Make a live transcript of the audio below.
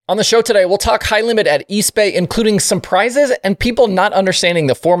On the show today, we'll talk high limit at East Bay, including some prizes and people not understanding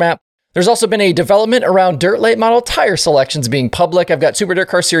the format. There's also been a development around dirt late model tire selections being public. I've got Super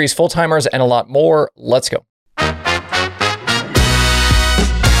DIRTcar Series full-timers and a lot more. Let's go.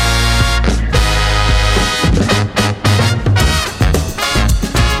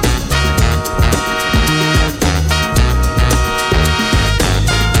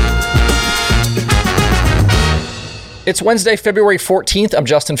 It's Wednesday, February 14th. I'm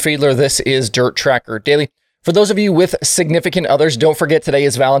Justin Fiedler. This is Dirt Tracker Daily. For those of you with significant others, don't forget today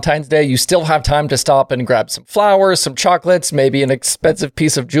is Valentine's Day. You still have time to stop and grab some flowers, some chocolates, maybe an expensive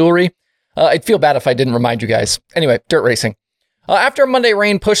piece of jewelry. I'd feel bad if I didn't remind you guys. Anyway, dirt racing. After Monday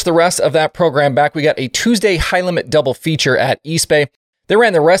rain pushed the rest of that program back, we got a Tuesday high limit double feature at East Bay. They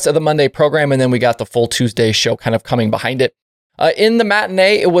ran the rest of the Monday program, and then we got the full Tuesday show kind of coming behind it. In the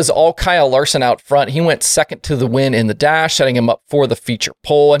matinee, it was all Kyle Larson out front. He went second to the win in the dash, setting him up for the feature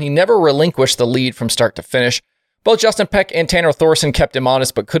pole, and he never relinquished the lead from start to finish. Both Justin Peck and Tanner Thorson kept him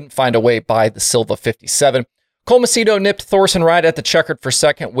honest, but couldn't find a way by the Silva 57. Cole Macedo nipped Thorson right at the checkered for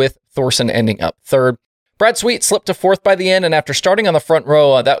second, with Thorson ending up third. Brad Sweet slipped to fourth by the end, and after starting on the front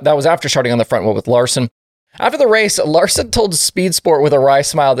row, that was after starting on the front row with Larson. After the race, Larson told Speed Sport with a wry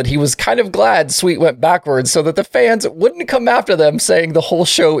smile that he was kind of glad Sweet went backwards so that the fans wouldn't come after them, saying the whole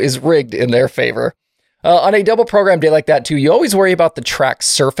show is rigged in their favor. On a double program day like that too, you always worry about the track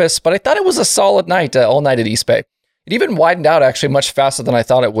surface, but I thought it was a solid night, all night at East Bay. It even widened out actually much faster than I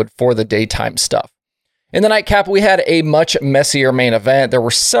thought it would for the daytime stuff. In the nightcap, we had a much messier main event. There were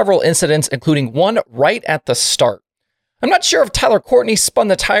several incidents, including one right at the start. I'm not sure if Tyler Courtney spun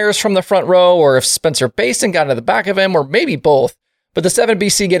the tires from the front row or if Spencer Basin got into the back of him, or maybe both, but the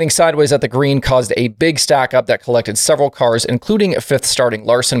 7BC getting sideways at the green caused a big stack up that collected several cars, including a fifth starting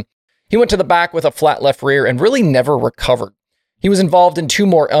Larson. He went to the back with a flat left rear and really never recovered. He was involved in two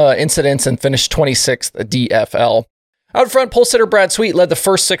more incidents and finished 26th DFL. Out front, pole sitter Brad Sweet led the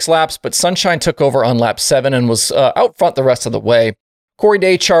first 6 laps, but Sunshine took over on lap 7 and was out front the rest of the way. Corey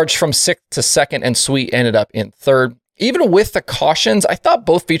Day charged from 6th to 2nd, and Sweet ended up in 3rd. Even with the cautions, I thought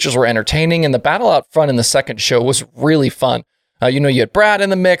both features were entertaining, and the battle out front in the second show was really fun. You had Brad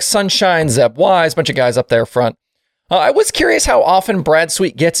in the mix, Sunshine, Zeb Wise, a bunch of guys up there front. I was curious how often Brad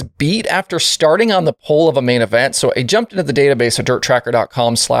Sweet gets beat after starting on the pole of a main event, so I jumped into the database at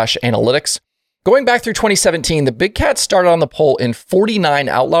dirttracker.com/analytics. Going back through 2017, the Big Cat started on the pole in 49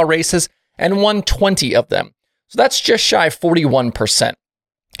 outlaw races and won 20 of them. So that's just shy of 41%.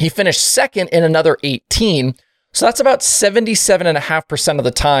 He finished second in another 18, so that's about 77.5% of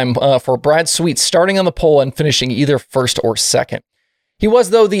the time for Brad Sweet starting on the pole and finishing either first or second. He was,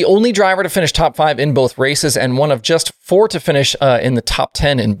 though, the only driver to finish top 5 in both races and one of just 4 to finish in the top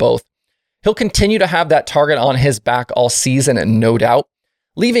 10 in both. He'll continue to have that target on his back all season, and no doubt.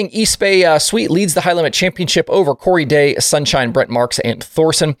 Leaving East Bay, Sweet leads the High Limit Championship over Corey Day, Sunshine, Brent Marks, and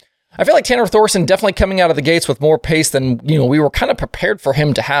Thorson. I feel like Tanner Thorson definitely coming out of the gates with more pace than, we were kind of prepared for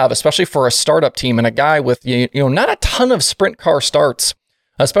him to have, especially for a startup team and a guy with, not a ton of sprint car starts,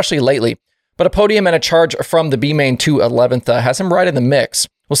 especially lately. But a podium and a charge from the B-Main to 11th has him right in the mix.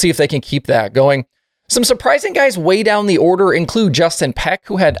 We'll see if they can keep that going. Some surprising guys way down the order include Justin Peck,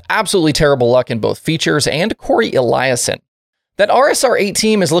 who had absolutely terrible luck in both features, and Corey Eliason. That RSR8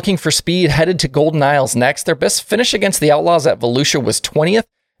 team is looking for speed, headed to Golden Isles next. Their best finish against the Outlaws at Volusia was 20th.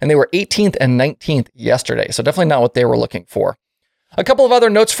 And they were 18th and 19th yesterday, so definitely not what they were looking for. A couple of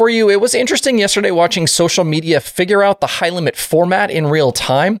other notes for you. It was interesting yesterday watching social media figure out the high limit format in real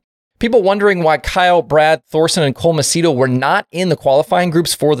time. People wondering why Kyle, Brad, Thorson, and Cole Macedo were not in the qualifying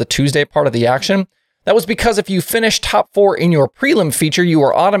groups for the Tuesday part of the action. That was because if you finished top 4 in your prelim feature, you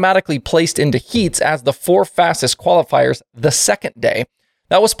were automatically placed into heats as the 4 fastest qualifiers the second day.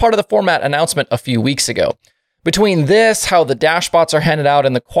 That was part of the format announcement a few weeks ago. Between this, how the dash spots are handed out,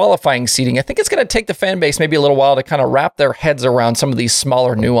 and the qualifying seating, I think it's going to take the fan base maybe a little while to kind of wrap their heads around some of these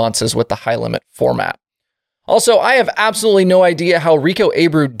smaller nuances with the high limit format. Also, I have absolutely no idea how Rico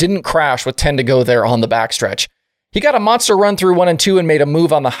Abreu didn't crash with 10 to go there on the backstretch. He got a monster run through 1 and 2 and made a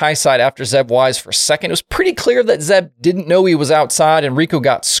move on the high side after Zeb Wise for second. It was pretty clear that Zeb didn't know he was outside, and Rico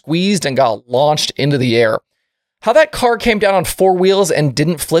got squeezed and got launched into the air. How that car came down on 4 wheels and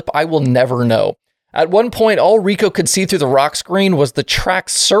didn't flip, I will never know. At one point, all Rico could see through the rock screen was the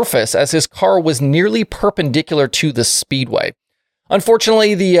track's surface, as his car was nearly perpendicular to the speedway.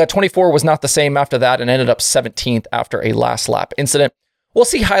 Unfortunately, the 24 was not the same after that and ended up 17th after a last lap incident. We'll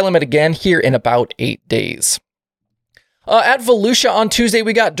see high limit again here in about 8 days. At Volusia on Tuesday,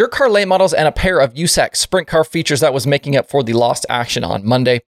 we got dirt car late models and a pair of USAC sprint car features that was making up for the lost action on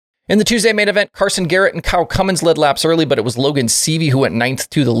Monday. In the Tuesday main event, Carson Garrett and Kyle Cummins led laps early, but it was Logan Seavey who went 9th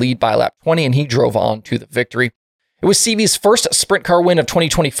to the lead by lap 20, and he drove on to the victory. It was Seavey's first sprint car win of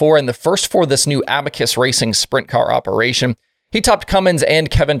 2024 and the first for this new Abacus Racing sprint car operation. He topped Cummins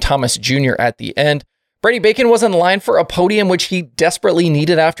and Kevin Thomas Jr. at the end. Brady Bacon was in line for a podium, which he desperately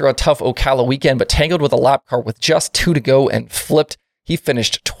needed after a tough Ocala weekend, but tangled with a lap car with just 2 to go and flipped. He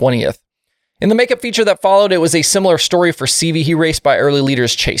finished 20th. In the makeup feature that followed, it was a similar story for Seavey. He raced by early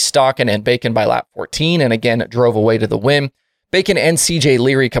leaders Chase Stockin and Bacon by lap 14, and again drove away to the win. Bacon and CJ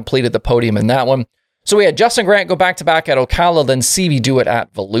Leary completed the podium in that one. So we had Justin Grant go back-to-back at Ocala, then Seavey do it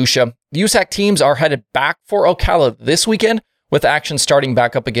at Volusia. The USAC teams are headed back for Ocala this weekend, with action starting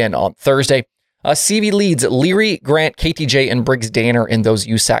back up again on Thursday. Seavey leads Leary, Grant, KTJ, and Briggs Danner in those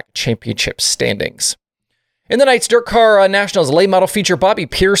USAC championship standings. In the night's DIRTcar Nationals late model feature, Bobby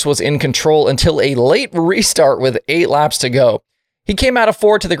Pierce was in control until a late restart with 8 laps to go. He came out of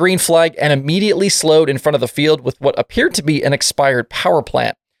 4 to the green flag and immediately slowed in front of the field with what appeared to be an expired power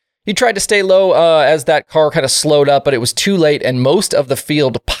plant. He tried to stay low as that car kind of slowed up, but it was too late and most of the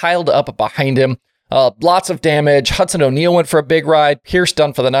field piled up behind him. Lots of damage. Hudson O'Neal went for a big ride. Pierce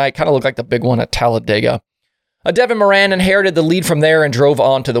done for the night. Kind of looked like the big one at Talladega. Devin Moran inherited the lead from there and drove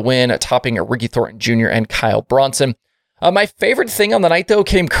on to the win, topping Ricky Thornton Jr. and Kyle Bronson. My favorite thing on the night, though,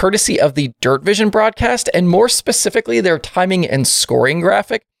 came courtesy of the Dirt Vision broadcast, and more specifically, their timing and scoring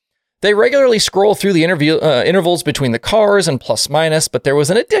graphic. They regularly scroll through the intervals between the cars and plus minus, but there was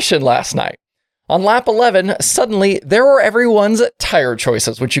an addition last night. On lap 11, suddenly, there were everyone's tire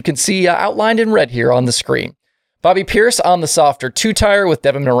choices, which you can see outlined in red here on the screen. Bobby Pierce on the softer 2 tire with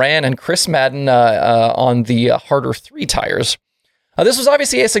Devin Moran and Chris Madden on the harder 3 tires. This was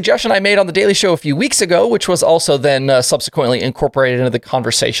obviously a suggestion I made on the Daily Show a few weeks ago, which was also then subsequently incorporated into the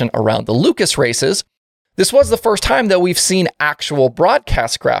conversation around the Lucas races. This was the first time that we've seen actual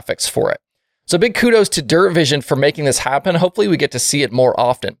broadcast graphics for it. So big kudos to Dirt Vision for making this happen. Hopefully we get to see it more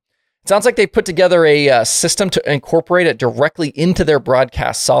often. It sounds like they put together a system to incorporate it directly into their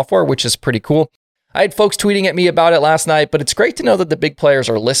broadcast software, which is pretty cool. I had folks tweeting at me about it last night, but it's great to know that the big players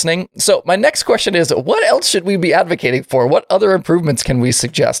are listening. So my next question is, what else should we be advocating for? What other improvements can we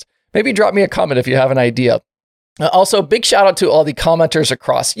suggest? Maybe drop me a comment if you have an idea. Also, big shout out to all the commenters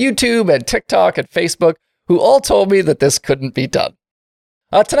across YouTube and TikTok and Facebook who all told me that this couldn't be done.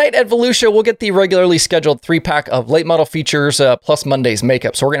 Tonight at Volusia, we'll get the regularly scheduled 3-pack of late model features plus Monday's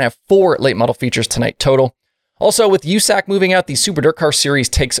makeup. So we're going to have 4 late model features tonight total. Also, with USAC moving out, the Super DIRTcar Series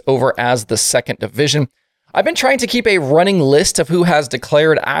takes over as the second division. I've been trying to keep a running list of who has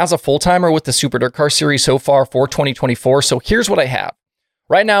declared as a full-timer with the Super DIRTcar Series so far for 2024. So here's what I have.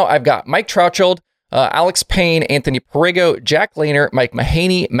 Right now, I've got Mike Trouchold, Alex Payne, Anthony Perrego, Jack Lehner, Mike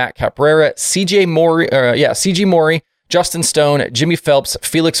Mahaney, Matt Cabrera, CG Maury, Justin Stone, Jimmy Phelps,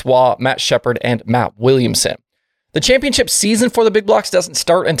 Felix Waugh, Matt Shepard, and Matt Williamson. The championship season for the big blocks doesn't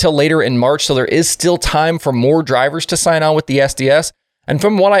start until later in March, so there is still time for more drivers to sign on with the SDS. And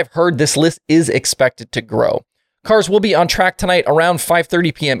from what I've heard, this list is expected to grow. Cars will be on track tonight around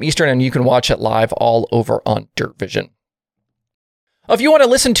 5:30 p.m. Eastern, and you can watch it live all over on Dirt Vision. If you want to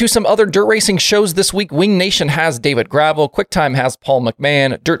listen to some other dirt racing shows this week, Wing Nation has David Gravel, QuickTime has Paul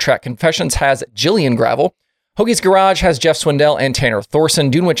McMahon, Dirt Track Confessions has Jillian Gravel, Hoagie's Garage has Jeff Swindell and Tanner Thorson,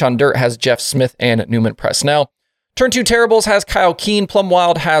 Dunewich on Dirt has Jeff Smith and Newman Presnell, Turn 2 Terribles has Kyle Keene, Plum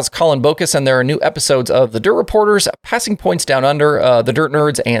Wild has Colin Bocus, and there are new episodes of The Dirt Reporters, Passing Points Down Under, The Dirt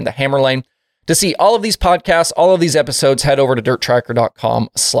Nerds, and The Hammer Lane. To see all of these podcasts, all of these episodes, head over to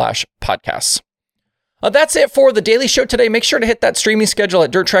dirttracker.com/podcasts. That's it for the Daily Show today. Make sure to hit that streaming schedule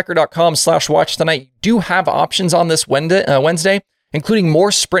at dirttracker.com/watch tonight. You do have options on this Wednesday, including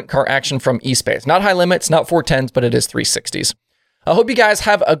more sprint car action from eSpace. Not high limits, not 410s, but it is 360s. I hope you guys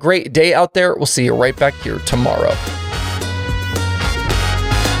have a great day out there. We'll see you right back here tomorrow.